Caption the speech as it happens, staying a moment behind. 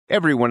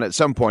Everyone at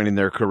some point in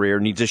their career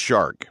needs a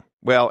shark.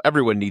 Well,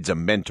 everyone needs a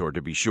mentor,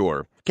 to be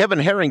sure. Kevin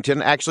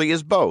Harrington actually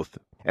is both.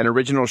 An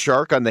original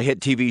shark on the hit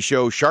TV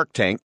show Shark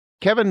Tank,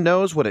 Kevin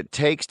knows what it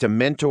takes to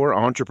mentor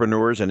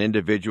entrepreneurs and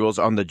individuals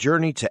on the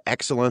journey to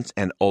excellence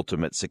and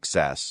ultimate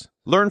success.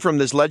 Learn from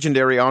this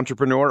legendary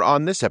entrepreneur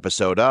on this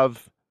episode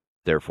of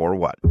Therefore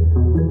What?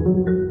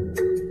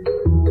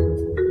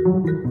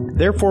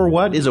 Therefore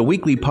What is a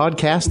weekly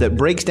podcast that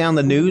breaks down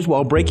the news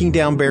while breaking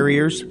down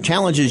barriers,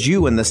 challenges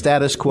you in the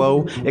status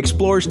quo,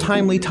 explores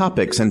timely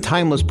topics and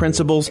timeless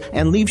principles,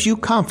 and leaves you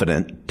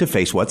confident to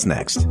face what's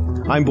next.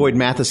 I'm Boyd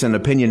Matheson,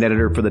 opinion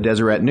editor for the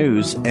Deseret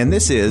News, and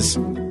this is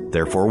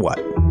Therefore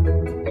What?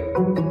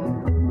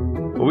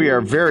 We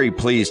are very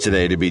pleased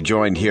today to be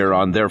joined here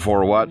on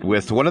Therefore What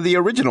with one of the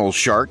original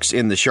sharks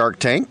in the Shark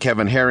Tank,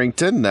 Kevin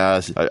Harrington.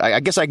 I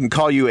guess I can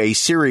call you a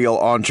serial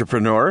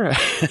entrepreneur.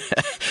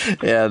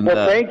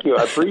 Well, thank you.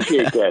 I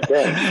appreciate that.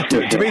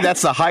 Thanks. To me,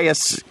 that's the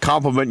highest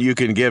compliment you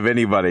can give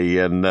anybody.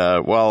 And,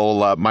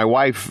 my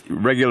wife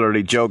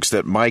regularly jokes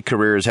that my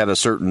career has had a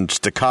certain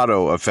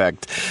staccato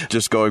effect,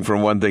 just going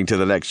from one thing to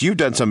the next. You've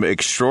done some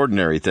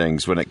extraordinary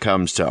things when it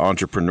comes to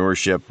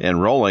entrepreneurship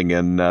and rolling.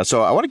 And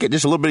so I want to get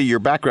just a little bit of your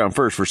background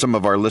first for some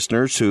of our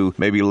listeners who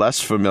may be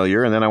less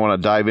familiar. And then I want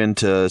to dive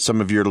into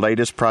some of your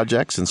latest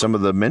projects and some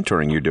of the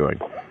mentoring you're doing.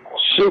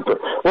 Super.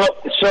 Well,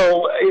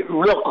 so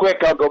real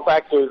quick, I'll go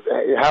back to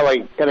how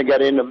I kind of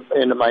got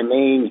into my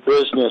main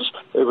business.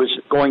 It was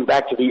going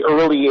back to the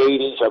early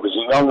 80s. I was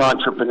a young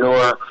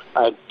entrepreneur.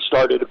 I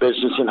started a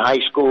business in high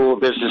school, a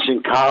business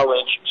in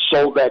college,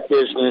 sold that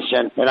business,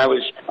 and I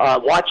was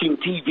watching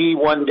TV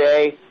one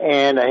day,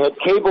 and I had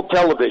cable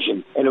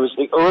television, and it was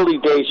the early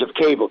days of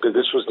cable because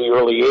this was the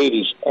early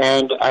 80s,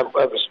 and I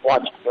was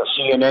watching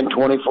CNN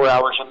 24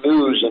 Hours of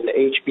News and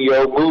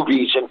HBO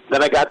movies, and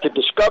then I got to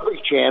Discovery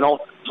Channel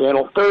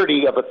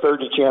 30 of a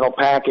 30-channel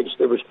package.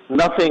 There was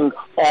nothing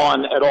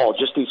on at all,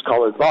 just these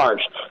colored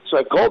bars. So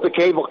I called the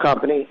cable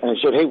company, and I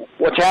said, hey,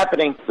 what's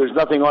happening? There's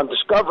nothing on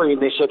Discovery.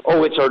 And they said,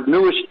 oh, it's our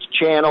newest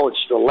channel. It's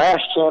the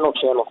last channel,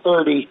 Channel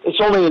 30. It's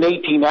only an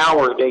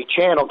 18-hour-a-day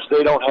channel because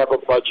they don't have a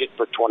budget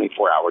for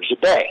 24 hours a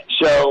day.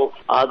 So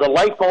the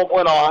light bulb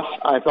went off.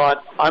 I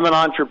thought, I'm an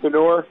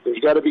entrepreneur.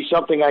 There's got to be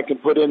something I can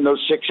put in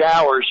those 6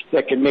 hours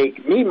that can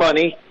make me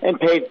money and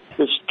pay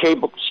this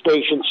cable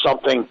station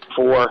something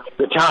for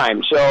the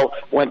time. So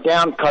went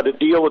down, cut a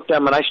deal with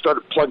them, and I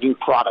started plugging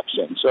products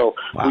in. So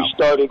we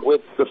started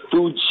with the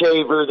Food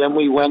Saver, then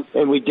we went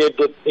and we did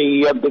the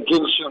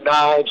Ginsu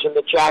knives and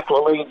the Jack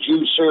LaLanne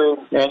juicer,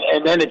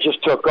 and then it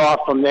just took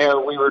off from there.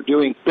 We were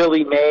doing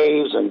Billy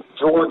Mays and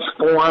George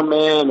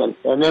Foreman,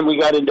 and then we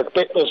got into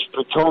fitness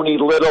for Tony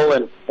Little,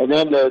 and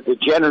then the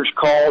Jenners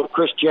called,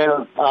 Kris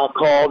Jenner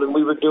called, and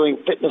we were doing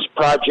fitness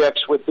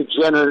projects with the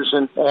Jenners,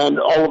 and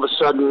all of a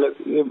sudden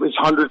it was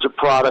hundreds of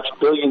products,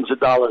 billions of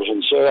dollars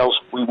in sales.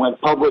 We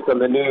went public on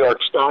the New York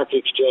Stock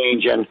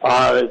Exchange and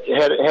had a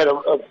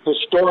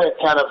historic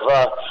kind of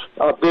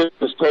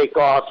business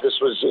takeoff. This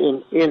was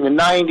in the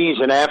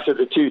 90s and after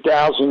the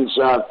 2000s.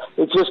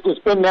 It's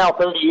been now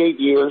 38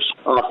 years,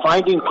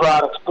 finding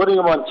products, putting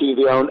them on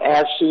TV, on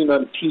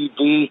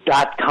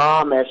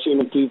AsSeenOnTV.com, As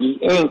Seen on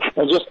TV Inc.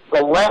 And just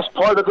the last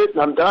part of it,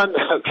 and I'm done,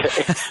 okay,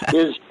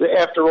 is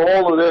after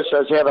all of this, I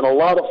was having a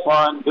lot of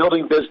fun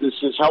building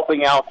businesses,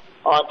 helping out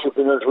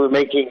entrepreneurs. Were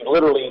making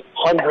literally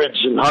hundreds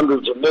and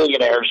hundreds of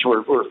millionaires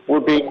were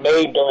being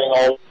made during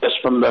all this,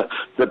 from the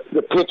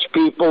pitch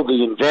people,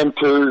 the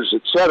inventors,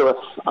 etc.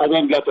 I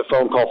then got the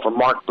phone call from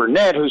Mark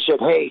Burnett, who said,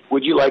 hey,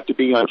 would you like to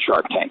be on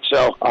Shark Tank?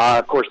 So,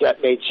 of course,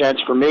 that made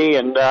sense for me,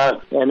 and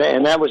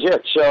that was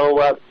it.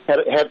 So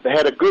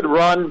had a good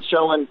run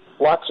selling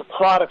lots of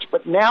products,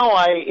 but now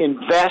I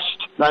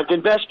invest. I've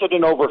invested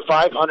in over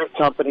 500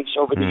 companies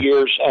over the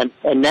years, and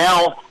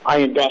now I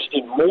invest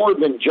in more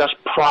than just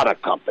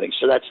product companies.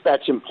 So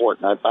that's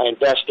important. I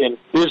invest in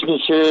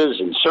businesses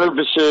and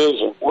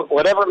services and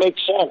whatever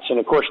makes sense. And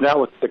of course, now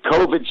with the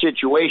COVID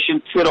situation,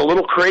 it's been a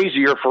little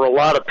crazier for a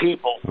lot of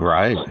people.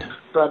 Right.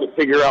 Trying to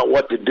figure out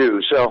what to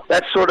do. So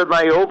that's sort of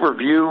my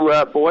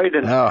overview, Boyd,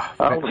 and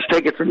let's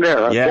take it from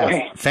there. Okay?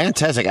 Yeah,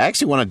 fantastic. I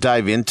actually want to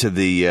dive into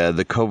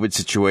the COVID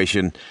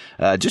situation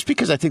just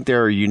because I think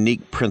there are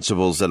unique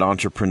principles that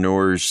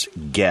entrepreneurs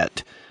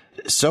get.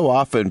 So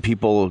often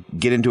people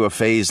get into a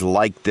phase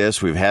like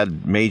this. We've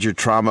had major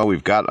trauma.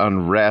 We've got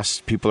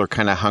unrest. People are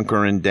kind of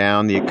hunkering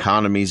down. The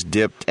economy's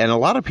dipped. And a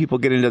lot of people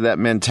get into that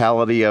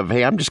mentality of,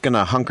 hey, I'm just going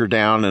to hunker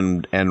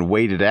down and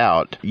wait it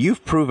out.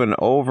 You've proven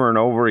over and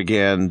over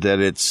again that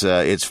it's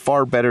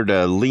far better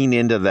to lean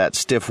into that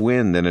stiff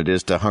wind than it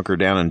is to hunker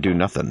down and do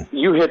nothing.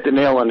 You hit the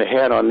nail on the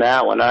head on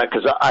that one,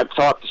 because I've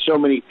talked to so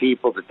many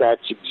people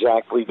that's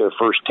exactly their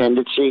first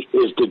tendency,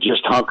 is to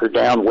just hunker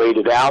down, wait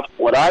it out.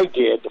 What I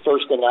did, the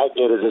first thing I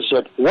did is I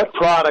said, what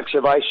products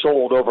have I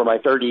sold over my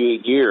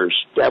 38 years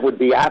that would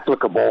be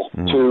applicable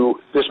to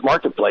this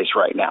marketplace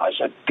right now? I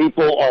said,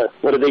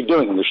 what are they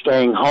doing? They're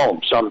staying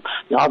home.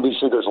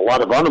 Obviously there's a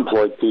lot of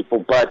unemployed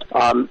people, but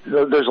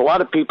there's a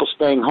lot of people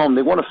staying home.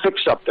 They want to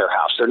fix up their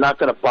house. They're not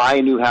going to buy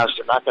a new house.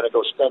 They're not going to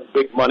go spend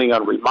big money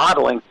on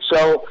remodeling.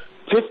 So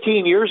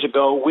 15 years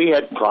ago, we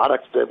had a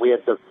product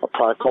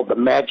called the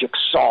Magic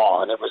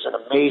Saw, and it was an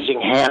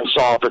amazing hand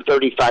saw for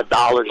 $35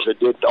 that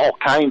did all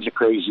kinds of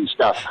crazy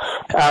stuff.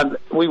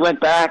 We went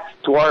back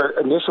to our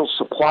initial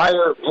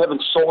supplier,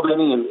 haven't sold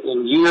any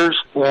in years,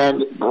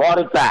 and brought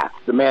it back,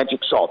 the Magic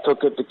Saw.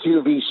 Took it to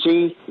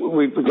QVC.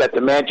 We got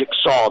the Magic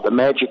Saw, the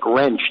Magic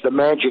Wrench, the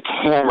Magic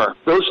Hammer.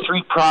 Those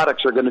three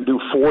products are going to do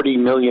 $40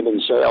 million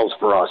in sales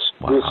for us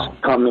this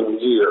coming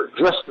year.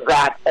 Just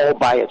that all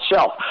by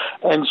itself.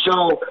 And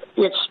so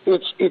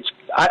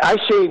I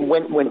say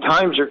when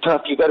times are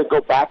tough, you got to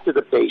go back to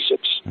the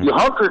basics. You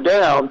hunker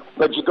down,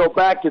 but you go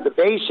back to the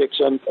basics.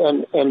 And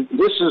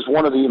this is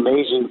one of the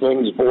amazing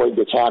things, Boyd,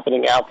 that's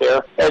happening out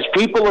there. As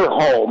people are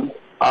home,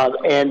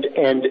 and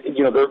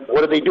you know,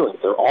 what are they doing?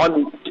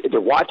 They're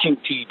watching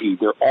TV.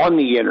 They're on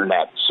the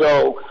internet.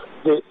 So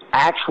the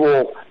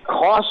actual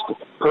cost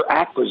per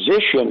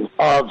acquisition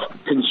of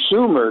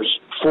consumers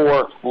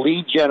for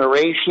lead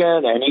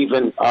generation and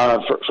even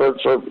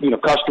for you know,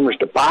 customers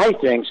to buy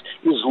things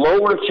is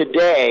lower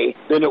today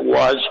than it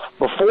was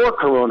before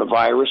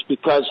coronavirus,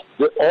 because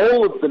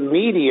all of the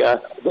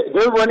media,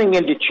 they're running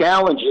into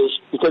challenges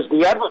because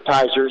the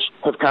advertisers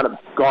have kind of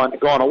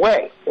gone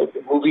away.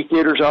 Movie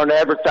theaters aren't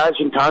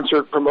advertising,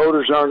 concert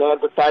promoters aren't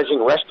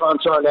advertising,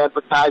 restaurants aren't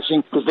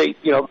advertising because they,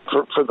 you know,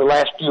 for the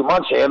last few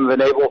months they haven't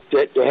been able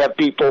to have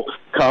people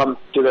come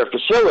to their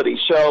facilities.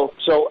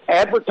 So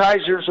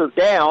advertisers are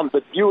down,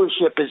 but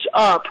viewership is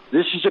up.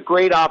 This is a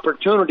great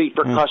opportunity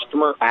for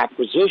customer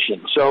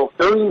acquisition. So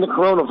during the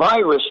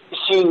coronavirus,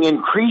 seeing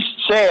increased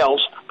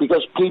sales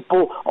because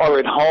people are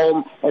at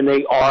home and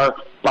they are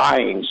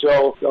buying.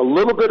 So a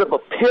little bit of a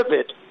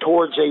pivot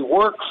towards a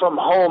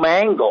work-from-home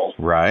angle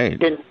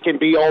can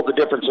be all the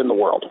difference in the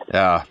world.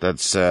 Yeah,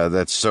 that's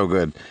so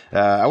good.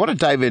 I want to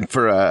dive in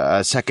for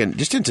a second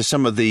just into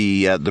some of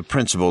the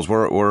principles.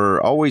 We're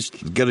always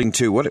getting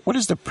to what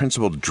is the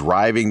principle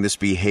driving this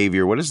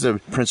behavior? What is the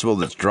principle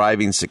that's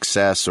driving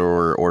success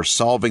or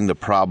solving the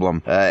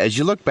problem? As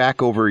you look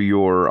back over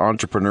your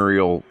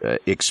entrepreneurial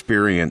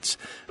experience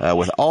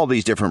with all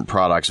these different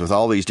products, with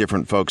all these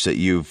different folks that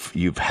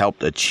you've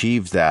helped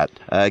achieve that,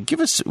 give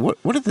us what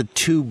are the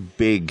two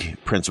big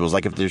principles?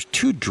 Like if there's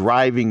two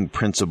driving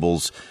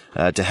principles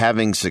to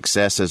having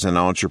success as an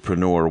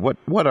entrepreneur,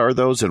 what are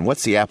those, and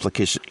what's the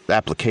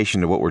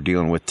application to what we're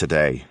dealing with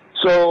today?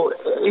 So,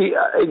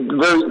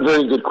 very,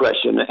 very good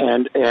question,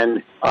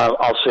 and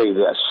I'll say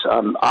this.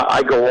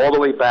 I go all the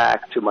way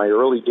back to my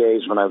early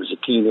days when I was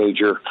a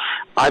teenager.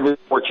 I was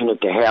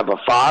fortunate to have a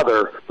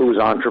father who was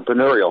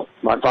entrepreneurial.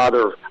 My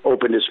father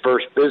opened his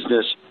first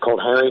business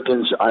called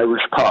Harrington's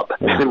Irish Pub,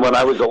 and when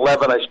I was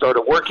 11, I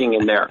started working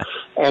in there.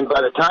 And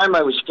by the time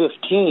I was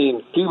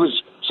 15, he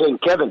was saying,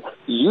 Kevin,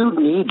 you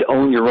need to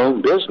own your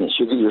own business.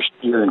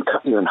 You're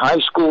in high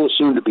school,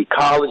 soon to be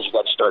college. You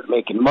got to start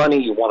making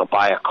money. You want to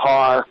buy a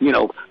car. You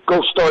know,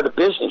 go start a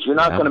business. You're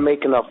not going to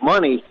make enough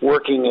money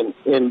working in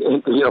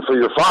you know, for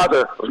your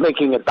father was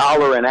making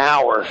 $1 an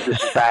hour.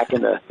 This is back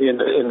in the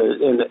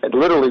it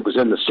literally was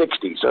in the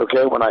 60s.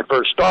 Okay, when I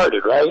first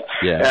started, right?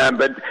 Yeah.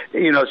 But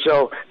you know,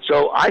 so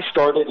I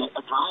started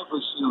a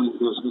driveway sealing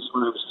business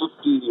when I was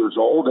 15 years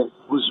old and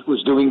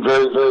was doing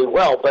very, very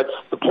well. But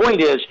the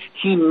point is,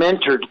 he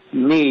mentored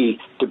me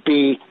to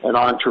be an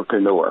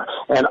entrepreneur.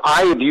 And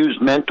I have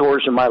used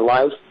mentors in my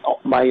life,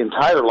 my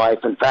entire life.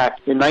 In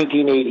fact, in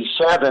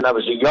 1987, I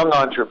was a young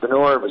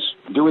entrepreneur. I was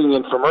doing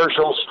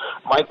infomercials.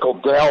 Michael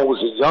Dell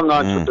was a young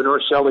entrepreneur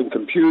selling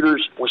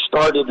computers. We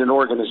started an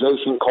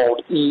organization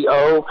called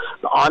EO,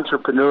 the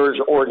Entrepreneurs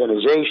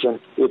Organization.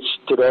 It's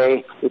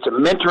a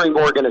mentoring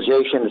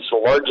organization. It's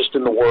the largest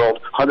in the world,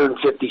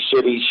 150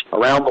 cities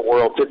around the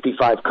world,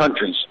 55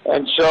 countries.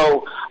 And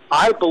so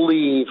I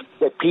believe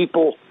that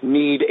people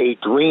need a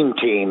dream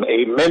team,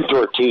 a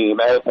mentor team,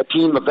 a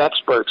team of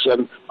experts.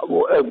 And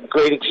a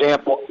great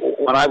example,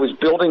 when I was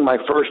building my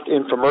first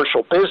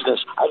infomercial business,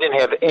 I didn't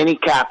have any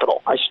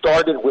capital. I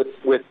started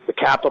with the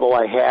capital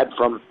I had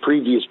from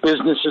previous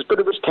businesses, but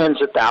it was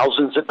tens of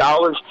thousands of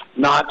dollars,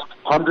 not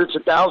hundreds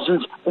of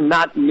thousands, and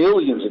not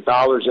millions of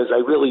dollars as I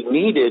really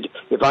needed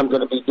if I'm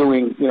going to be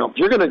doing, you know, if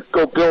you're going to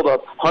go build a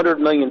 $100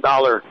 million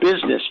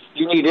business,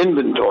 you need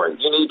inventory,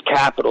 you need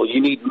capital,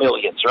 you need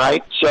millions,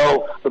 right?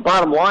 So the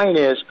bottom line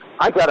is,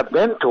 I got a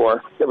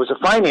mentor that was a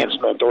finance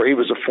mentor. He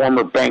was a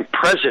former bank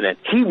president.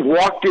 He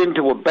walked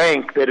into a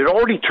bank that had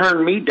already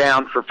turned me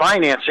down for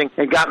financing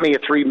and got me a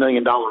 $3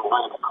 million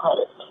line of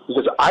credit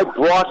because I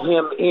brought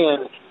him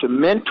in to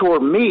mentor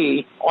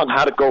me on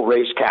how to go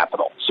raise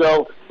capital.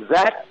 So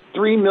that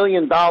 $3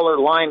 million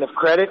line of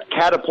credit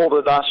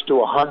catapulted us to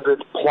 $100+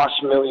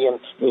 million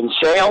in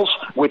sales,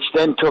 which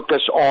then took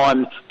us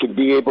on to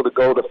be able to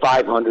go to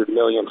 $500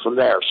 million from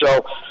there.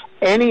 So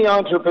any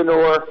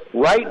entrepreneur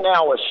right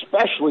now,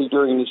 especially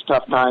during these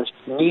tough times,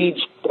 needs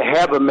to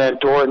have a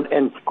mentor.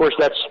 And of course,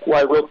 that's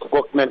why I wrote the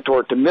book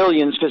Mentor to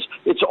Millions, because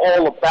it's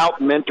all about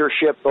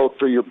mentorship, both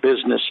for your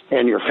business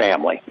and your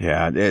family.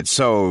 Yeah, it's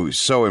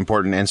so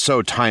important and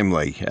so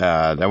timely.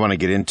 I want to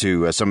get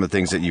into some of the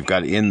things that you've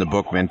got in the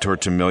book, Mentor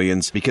to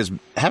Millions, because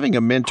having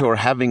a mentor,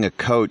 having a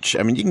coach,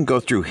 I mean, you can go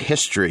through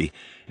history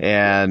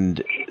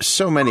and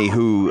so many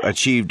who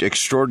achieved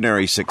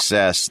extraordinary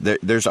success.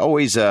 There's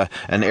always an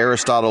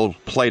Aristotle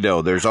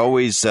Plato. There's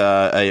always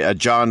a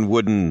John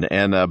Wooden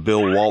and a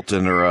Bill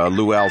Walton or a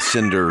Lou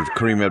Alcindor,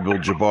 Kareem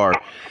Abdul-Jabbar,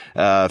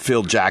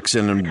 Phil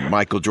Jackson and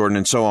Michael Jordan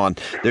and so on.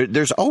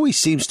 There's always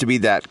seems to be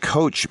that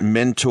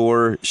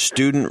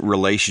coach-mentor-student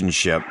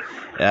relationship.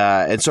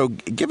 And so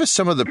give us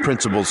some of the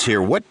principles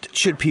here. What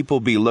should people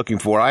be looking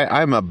for?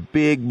 I'm a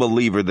big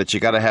believer that you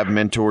got to have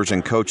mentors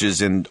and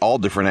coaches in all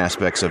different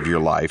aspects of your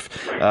life.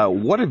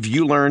 What have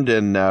you learned,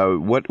 and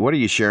what are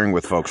you sharing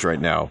with folks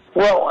right now?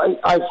 Well,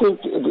 I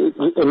think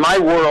in my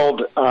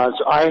world,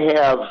 I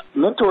have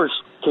mentors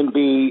can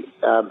be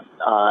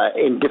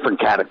in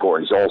different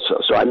categories also.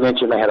 So I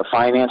mentioned I had a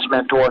finance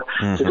mentor.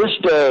 To this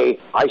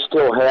day, I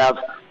still have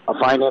a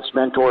finance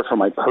mentor for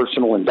my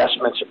personal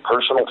investments and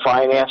personal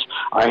finance.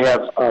 I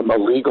have a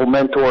legal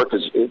mentor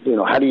because,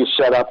 how do you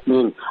set up?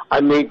 I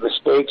made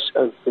mistakes.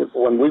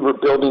 When we were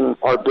building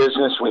our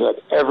business, we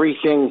had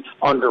everything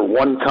under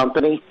one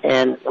company,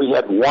 and we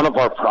had one of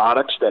our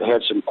products that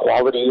had some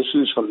quality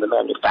issues from the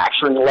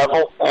manufacturing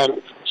level.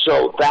 And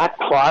so that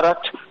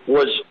product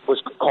was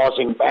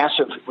causing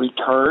massive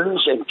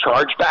returns and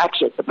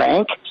chargebacks at the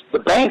bank. The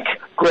bank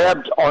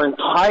grabbed our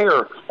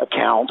entire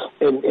account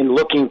in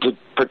looking to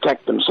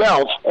protect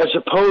themselves, as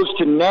opposed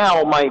to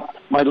now my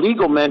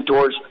legal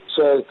mentors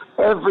say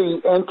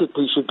every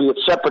entity should be a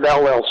separate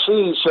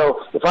LLC.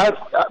 So if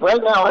right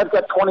now I've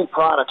got 20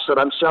 products that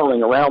I'm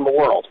selling around the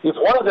world. If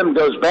one of them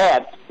goes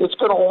bad, it's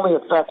going to only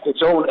affect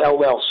its own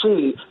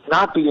LLC,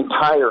 not the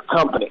entire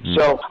company.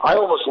 So I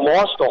almost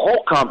lost the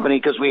whole company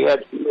because we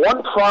had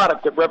one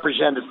product that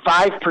represented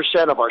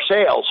 5% of our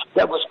sales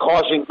that was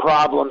causing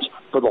problems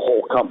for the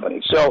whole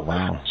company. So,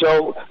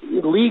 So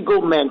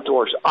legal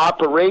mentors,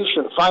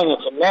 operation,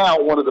 finance, and now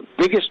one of the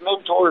biggest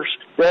mentors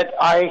that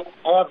I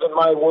have in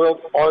my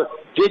world are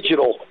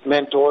digital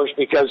mentors,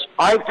 because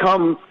I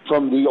come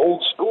from the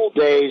old school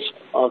days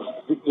of,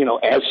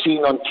 as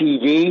seen on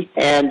TV,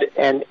 and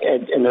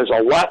there's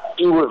a lot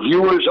fewer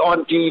viewers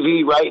on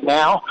TV right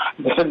now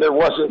than there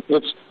wasn't.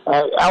 It's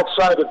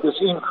outside of this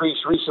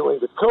increase recently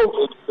with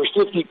COVID, there's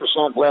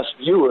 50% less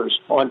viewers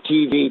on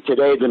TV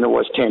today than there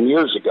was 10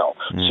 years ago.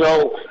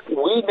 So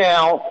we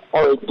now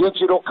are a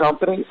digital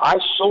company. I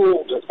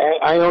owned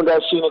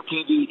As Seen on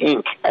TV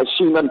Inc., As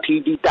Seen on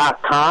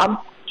TV.com,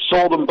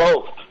 sold them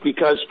both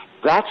because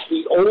that's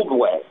the old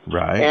way.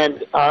 Right.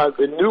 And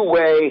the new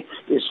way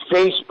is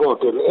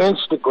Facebook and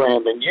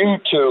Instagram and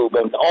YouTube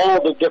and all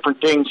the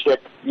different things that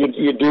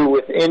you do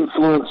with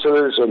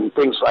influencers and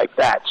things like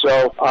that.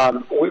 So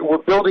we're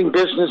building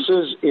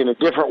businesses in a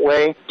different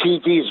way.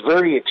 TV is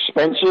very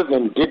expensive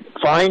and did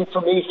fine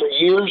for me for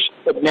years,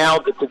 but now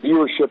that the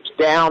viewership's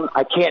down,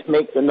 I can't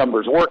make the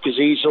numbers work as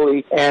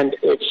easily. And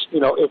it's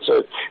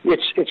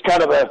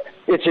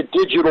a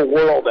digital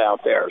world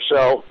out there.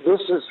 So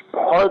this is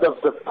part of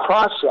the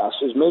process,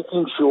 is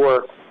making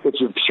sure that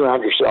you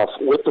surround yourself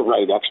with the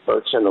right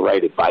experts and the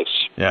right advice.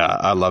 Yeah,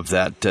 I love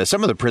that.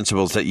 Some of the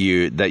principles that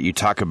you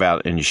talk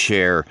about and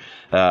share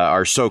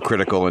are so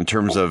critical in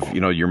terms of,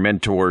 your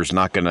mentor's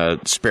not going to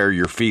spare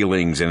your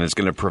feelings and is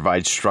going to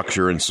provide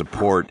structure and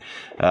support.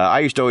 I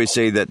used to always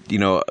say that,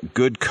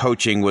 good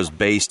coaching was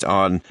based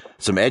on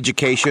some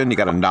education. You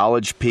got a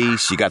knowledge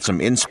piece. You got some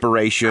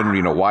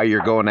inspiration, why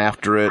you're going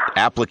after it,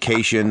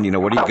 application,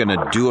 what are you going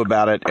to do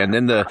about it? And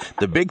then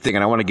the big thing,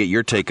 and I want to get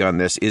your take on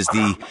this, is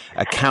the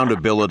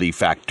accountability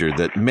factor,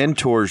 that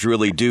mentors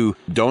really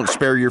don't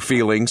spare your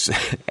feelings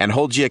and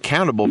hold you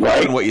accountable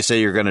for doing what you say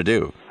you're going to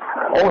do.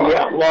 Oh,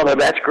 yeah. Well,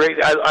 that's great.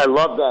 I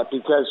love that,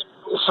 because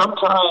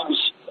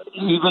sometimes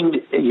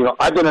even,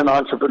 I've been an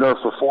entrepreneur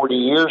for 40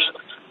 years.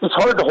 It's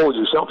hard to hold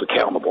yourself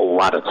accountable a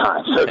lot of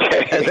times,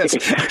 okay?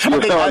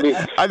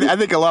 I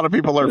think a lot of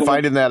people are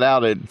finding that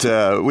out.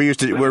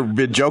 We've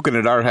been joking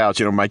at our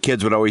house. My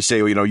kids would always say,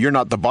 you're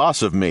not the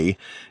boss of me.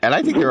 And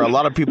I think there are a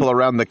lot of people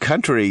around the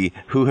country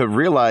who have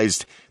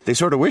realized they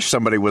sort of wish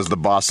somebody was the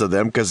boss of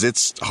them, because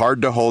it's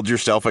hard to hold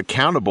yourself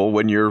accountable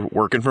when you're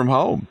working from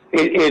home.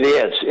 It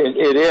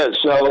is.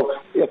 So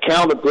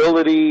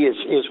accountability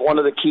is one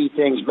of the key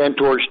things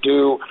mentors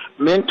do.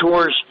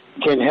 Mentors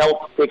can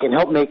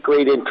help make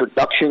great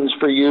introductions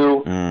for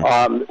you.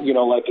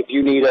 Like if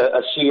you need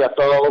a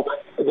CFO,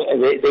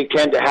 they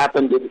tend to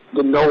happen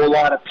to know a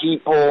lot of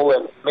people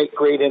and make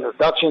great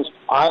introductions.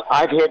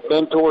 I've had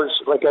mentors,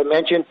 like I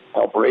mentioned,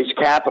 help raise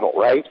capital,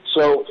 right?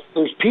 So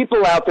there's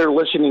people out there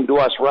listening to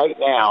us right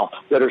now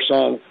that are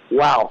saying,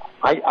 wow,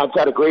 I've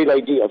got a great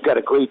idea. I've got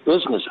a great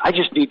business. I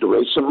just need to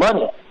raise some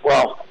money.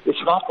 Well,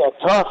 it's not that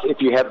tough if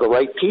you have the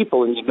right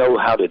people and you know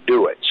how to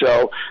do it.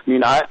 So,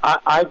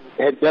 I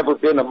had never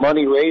been a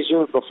money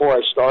raiser before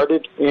I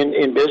started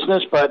in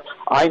business, but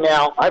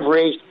I've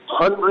raised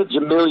hundreds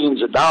of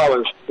millions of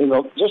dollars,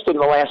 just in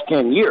the last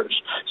 10 years.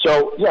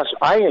 So, yes,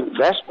 I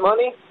invest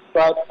money,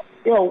 but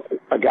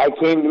a guy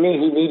came to me,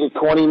 he needed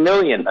 $20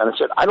 million. And I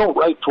said, I don't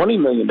write $20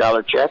 million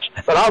checks,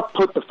 but I'll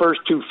put the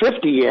first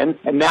 $250 in,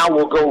 and now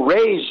we'll go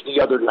raise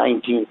the other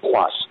 19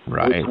 plus.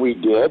 Right. Which we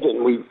did,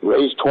 and we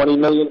raised $20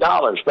 million.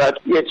 But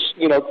it's,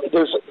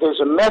 there's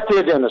a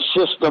method and a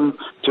system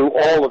to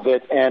all of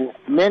it, and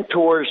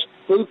mentors,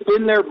 they've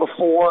been there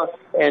before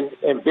and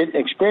been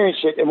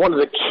experienced it. And one of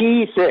the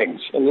key things,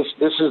 and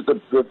this is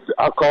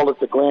I'll call it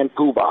the grand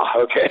poobah,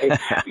 okay?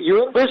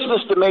 You're in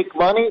business to make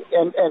money,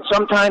 and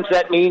sometimes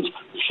that means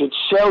you should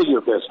sell your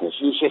business.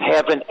 You should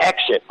have an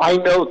exit. I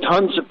know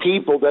tons of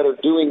people that are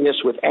doing this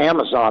with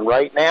Amazon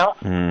right now.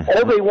 Mm-hmm.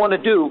 All they want to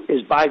do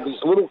is buy these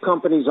little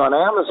companies on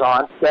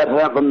Amazon that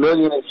have $1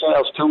 million in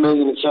sales, $2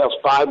 million in sales,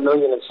 $5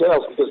 million in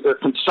sales, because they're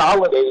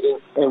consolidating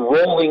and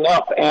rolling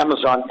up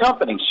Amazon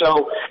companies.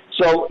 So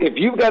if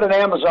you've got an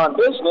Amazon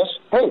business,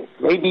 hey,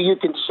 maybe you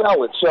can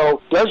sell it.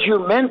 So does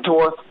your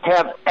mentor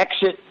have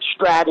exit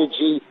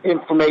strategy,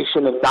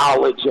 information, and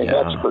knowledge and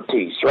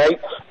expertise, right?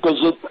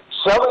 Because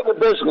selling a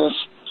business,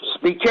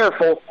 just be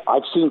careful.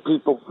 I've seen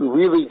people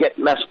really get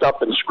messed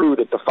up and screwed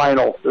at the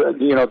final,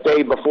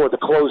 day before the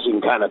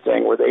closing kind of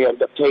thing, where they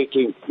end up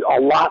taking a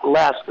lot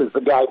less because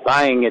the guy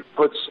buying it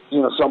puts,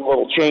 some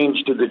little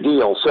change to the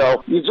deal.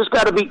 So you just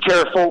got to be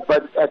careful.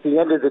 But at the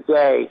end of the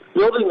day,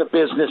 building a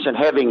business and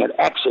having an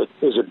exit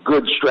is a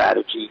good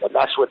strategy, and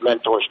that's what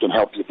mentors can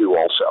help you do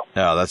also.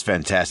 Oh, that's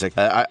fantastic.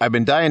 I've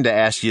been dying to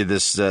ask you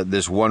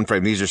this one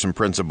frame. These are some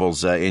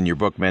principles in your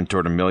book,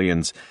 Mentor to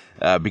Millions.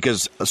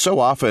 Because so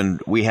often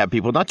we have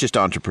people, not just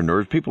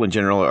entrepreneurs, people in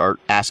general are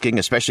asking,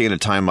 especially in a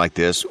time like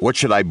this, what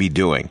should I be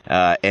doing?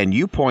 And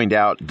you point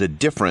out the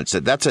difference.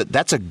 That's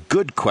a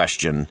good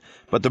question,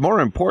 but the more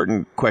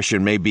important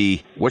question may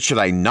be, what should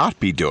I not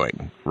be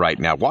doing right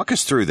now? Walk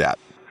us through that.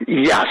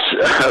 Yes.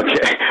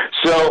 Okay.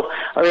 So,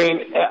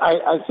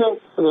 I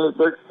think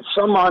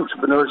some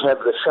entrepreneurs have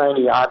the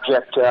shiny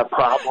object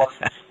problem.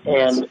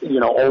 And,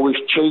 always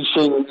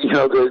chasing,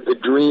 the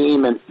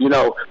dream. And,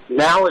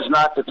 now is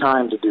not the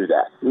time to do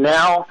that.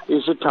 Now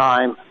is the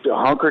time to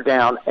hunker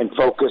down and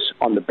focus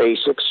on the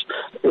basics.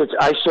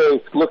 I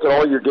say, look at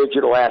all your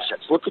digital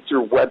assets. Look at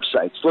your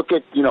websites. Look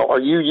at, are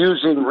you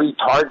using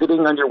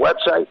retargeting on your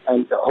website?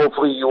 And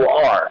hopefully you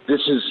are.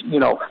 This is,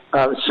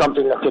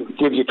 something that can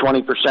give you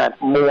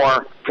 20%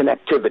 more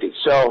connectivity.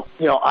 So,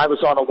 I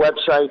was on a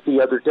website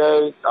the other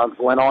day. I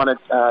went on it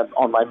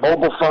on my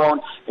mobile phone,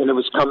 and it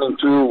was coming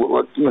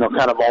through,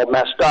 kind of all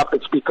messed up.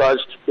 It's because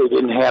they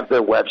didn't have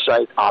their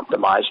website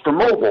optimized for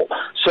mobile.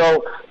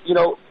 So,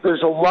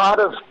 there's a lot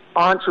of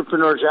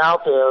entrepreneurs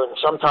out there, and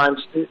sometimes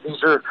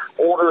these are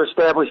older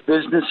established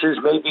businesses.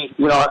 Maybe,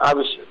 I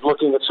was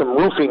looking at some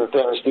roofing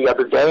things the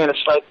other day, and it's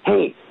like,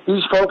 hey,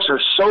 these folks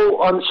are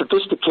so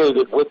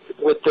unsophisticated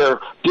with their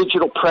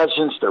digital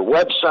presence, their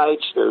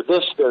websites, their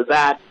this, their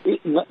that.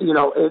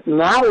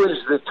 Now is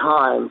the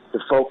time to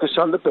focus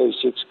on the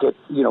basics.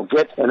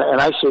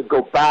 And I say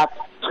go back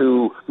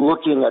to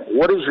looking at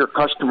what is your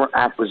customer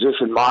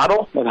acquisition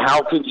model and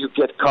how can you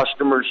get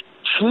customers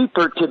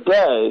cheaper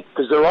today,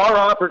 because there are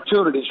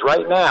opportunities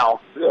right now.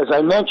 As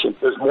I mentioned,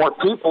 there's more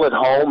people at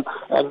home,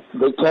 and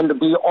they tend to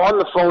be on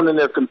the phone and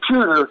their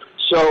computer.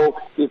 So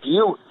if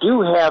you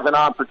do have an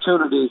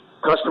opportunity,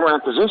 customer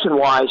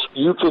acquisition-wise,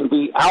 you can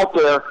be out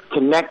there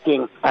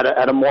connecting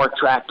at a more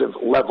attractive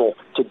level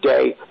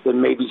today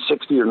than maybe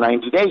 60 or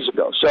 90 days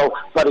ago. So,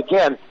 but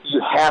again,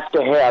 you have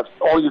to have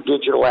all your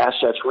digital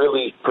assets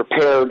really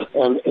prepared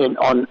and in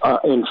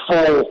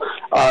full,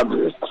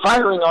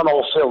 firing on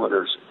all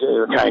cylinders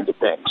kind of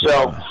thing.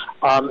 So,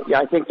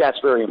 I think that's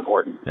very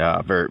important.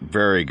 Yeah, very,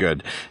 very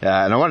good.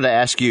 And I wanted to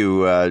ask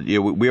you,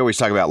 we always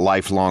talk about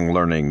lifelong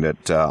learning, that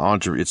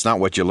it's not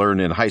what you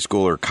learn in high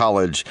school or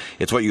college,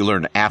 it's what you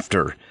learn after.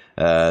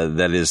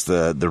 That is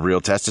the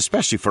real test,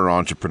 especially for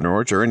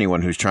entrepreneurs or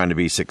anyone who's trying to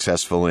be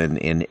successful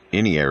in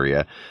any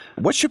area.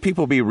 What should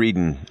people be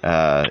reading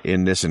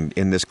in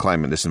this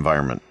climate, this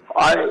environment?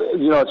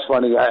 It's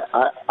funny.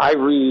 I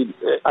read.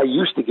 I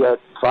used to get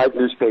 5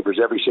 newspapers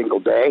every single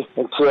day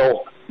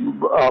until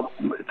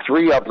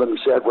 3 of them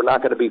said, we're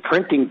not going to be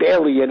printing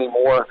daily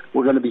anymore.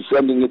 We're going to be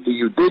sending it to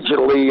you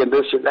digitally and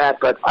this and that.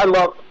 But I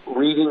love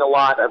reading a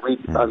lot.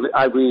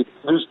 I read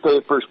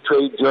newspapers,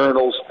 trade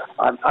journals.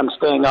 I'm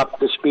staying up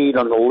to speed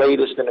on the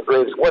latest and the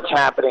greatest. What's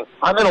happening?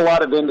 I'm in a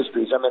lot of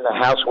industries. I'm in the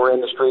houseware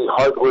industry,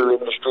 hardware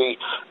industry,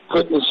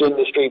 fitness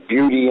industry,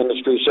 beauty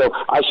industry. So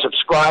I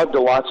subscribe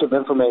to lots of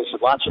information,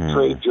 lots of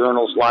trade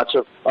journals, lots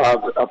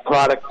of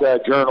product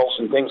journals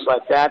and things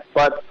like that.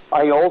 But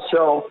I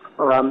also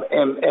am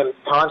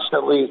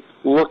constantly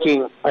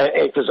looking,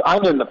 because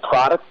I'm in the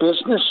product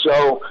business,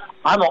 so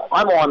I'm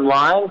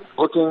online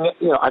looking,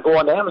 I go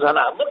on Amazon,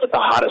 I look at the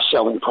hottest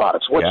selling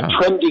products, what's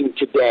trending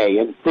today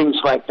and things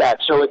like that.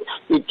 So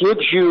it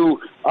gives you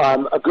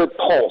a good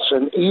pulse.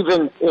 And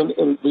even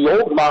in the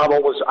old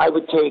model was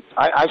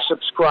I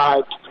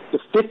subscribed to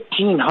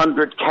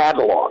 1,500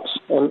 catalogs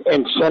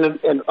and sent a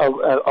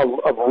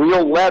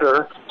real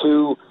letter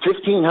to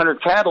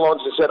 1,500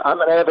 catalogs that said, I'm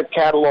an avid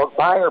catalog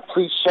buyer.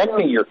 Please send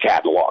me your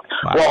catalog.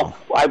 Wow. Well,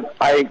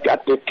 I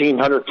got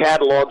 1,500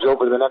 catalogs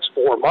over the next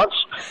 4 months,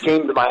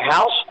 came to my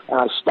house,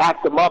 and I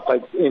stacked them up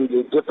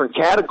into different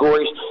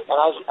categories,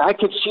 and I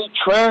could see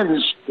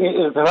trends.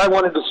 If I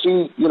wanted to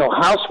see,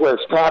 housewares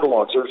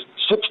catalogs, there's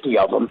 60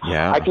 of them.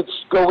 Yeah. I could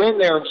go in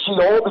there and see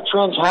all the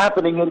trends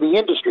happening in the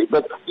industry,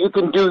 but you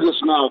can do this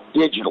now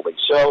digitally.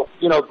 So,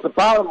 the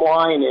bottom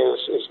line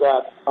is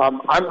that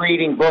I'm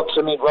reading books.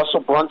 I mean, Russell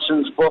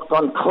Brunson's book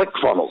on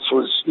ClickFunnels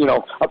was,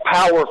 a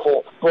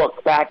powerful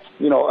book back,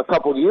 a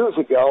couple of years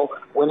ago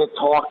when it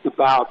talked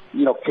about,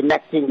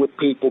 connecting with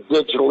people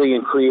digitally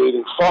and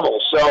creating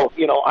funnels. So,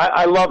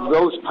 I love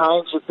those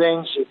kinds of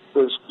things.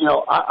 There's,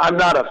 I'm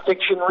not a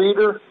fiction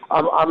reader.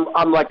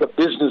 I'm like a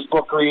business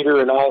book reader,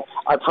 and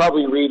I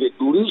probably read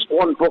at least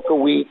one book a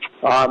week,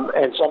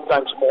 and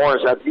sometimes more,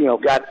 as I've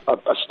got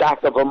a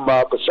stack of them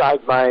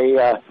beside my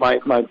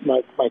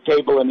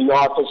table in the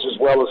office, as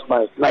well as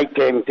my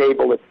nighttime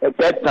table at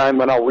bedtime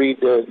when I'll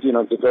read to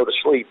go to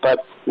sleep. But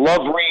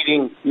love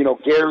reading.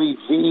 Gary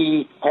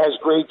Vee has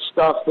great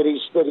stuff that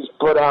he's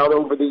put out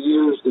over the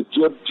years, the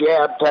jib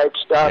jab type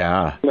stuff.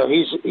 Yeah.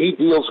 He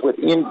deals with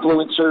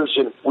influencers,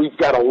 and we've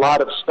got a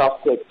lot of stuff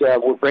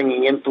that we're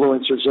bringing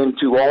influencers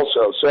into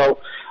also. So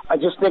I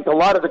just think a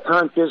lot of the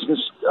current business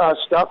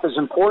stuff is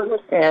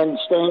important, and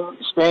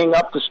staying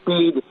up to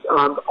speed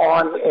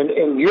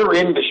in your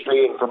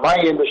industry, and for my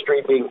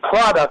industry being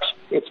products,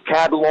 it's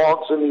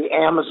catalogs and the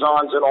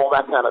Amazons and all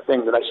that kind of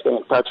thing that I stay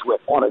in touch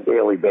with on a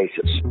daily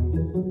basis.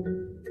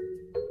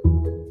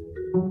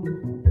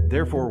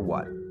 Therefore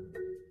what?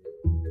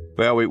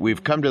 Well,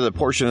 we've come to the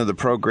portion of the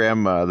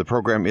program. The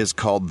program is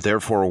called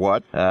Therefore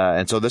What?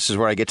 And so this is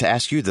where I get to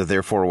ask you the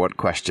Therefore What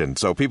question.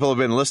 So people have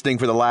been listening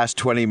for the last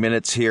 20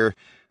 minutes here.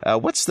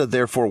 What's the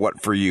Therefore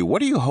What for you?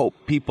 What do you hope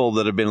people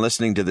that have been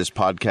listening to this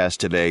podcast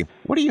today,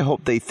 what do you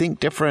hope they think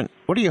different?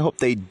 What do you hope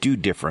they do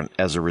different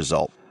as a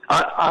result?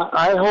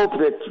 I hope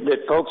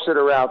that folks that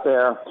are out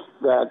there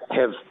that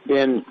have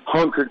been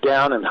hunkered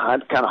down and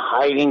kind of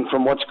hiding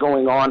from what's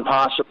going on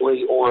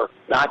possibly, or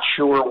not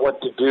sure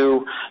what to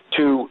do,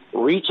 to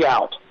reach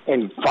out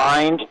and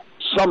find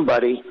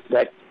somebody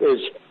that is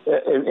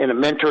in a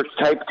mentor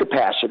type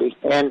capacity,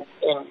 and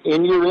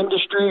in your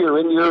industry or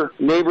in your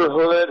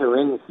neighborhood or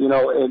in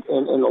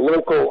the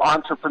local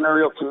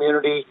entrepreneurial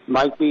community,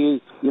 might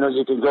be,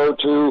 you can go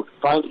to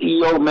find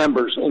EO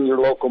members in your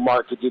local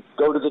market. You can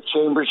go to the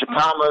chambers of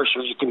commerce,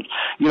 or you can,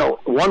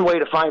 one way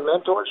to find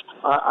mentors.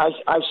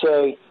 I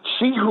say,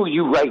 see who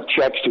you write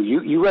checks to.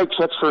 You write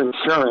checks for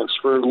insurance,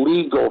 for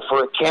legal,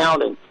 for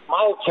accounting.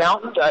 My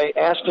accountant, I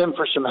asked him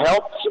for some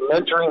help, some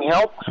mentoring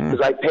help,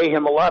 because I pay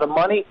him a lot of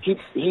money.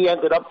 He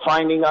ended up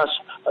finding us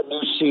a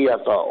new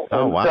CFO.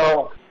 Oh, wow.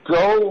 So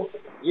go,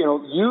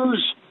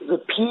 use the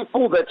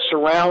people that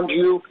surround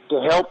you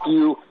to help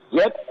you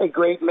get a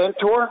great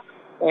mentor.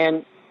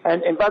 And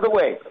by the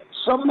way,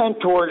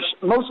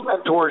 most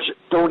mentors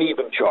don't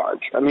even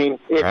charge. I mean,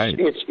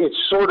 it's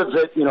sort of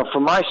that,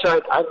 from my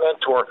side, I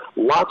mentor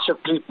lots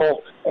of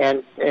people,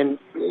 and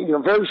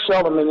very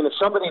seldom, if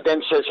somebody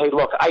then says, hey,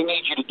 look, I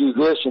need you to do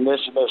this and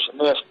this and this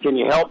and this, can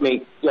you help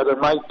me? Yeah, there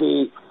might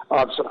be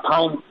some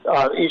time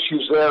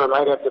issues there. I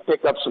might have to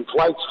pick up some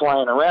flights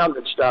flying around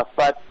and stuff.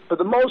 But for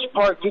the most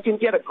part, you can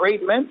get a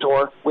great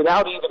mentor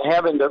without even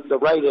having to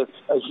write a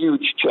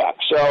huge check.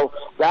 So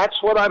that's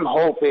what I'm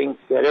hoping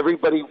that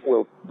everybody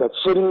that's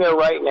sitting there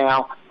right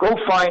now, go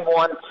find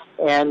one.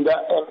 And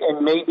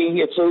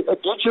maybe it's a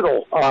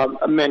digital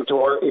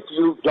mentor if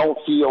you don't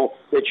feel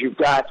that you've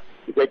got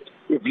that.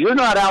 If you're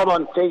not out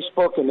on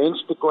Facebook and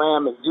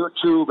Instagram and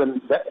YouTube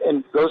and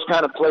those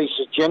kind of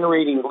places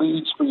generating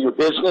leads for your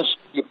business,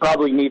 you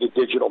probably need a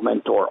digital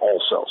mentor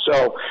also.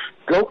 So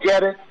go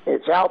get it.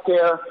 It's out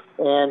there,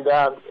 and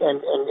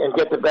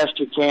get the best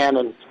you can,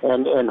 and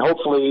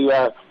hopefully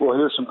we'll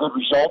hear some good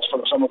results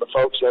from some of the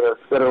folks that are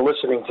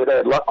listening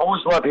today.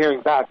 Always love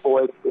hearing back,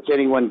 Boyd, if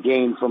anyone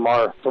gained from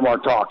our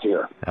talk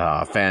here.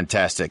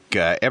 Fantastic.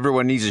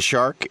 Everyone needs a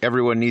shark.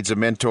 Everyone needs a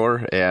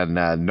mentor, and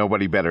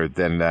nobody better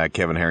than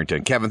Kevin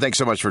Harrington. Kevin, thanks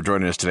so much for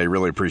joining us today.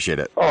 Really appreciate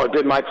it. Oh, it's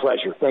been my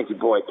pleasure. Thank you,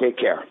 Boyd. Take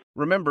care.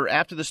 Remember,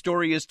 after the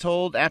story is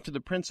told, after the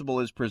principle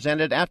is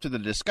presented, after the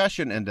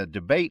discussion and the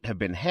debate have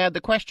been had,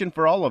 the question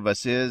for all of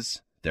us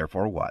is,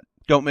 therefore what?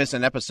 Don't miss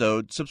an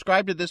episode.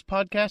 Subscribe to this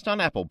podcast on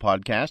Apple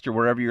Podcast or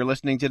wherever you're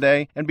listening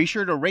today, and be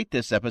sure to rate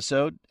this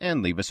episode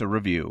and leave us a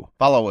review.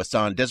 Follow us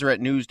on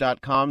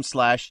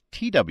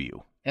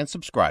DeseretNews.com/TW and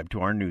subscribe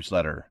to our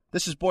newsletter.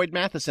 This is Boyd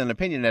Matheson,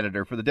 opinion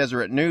editor for the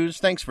Deseret News.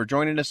 Thanks for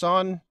joining us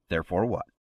on Therefore What?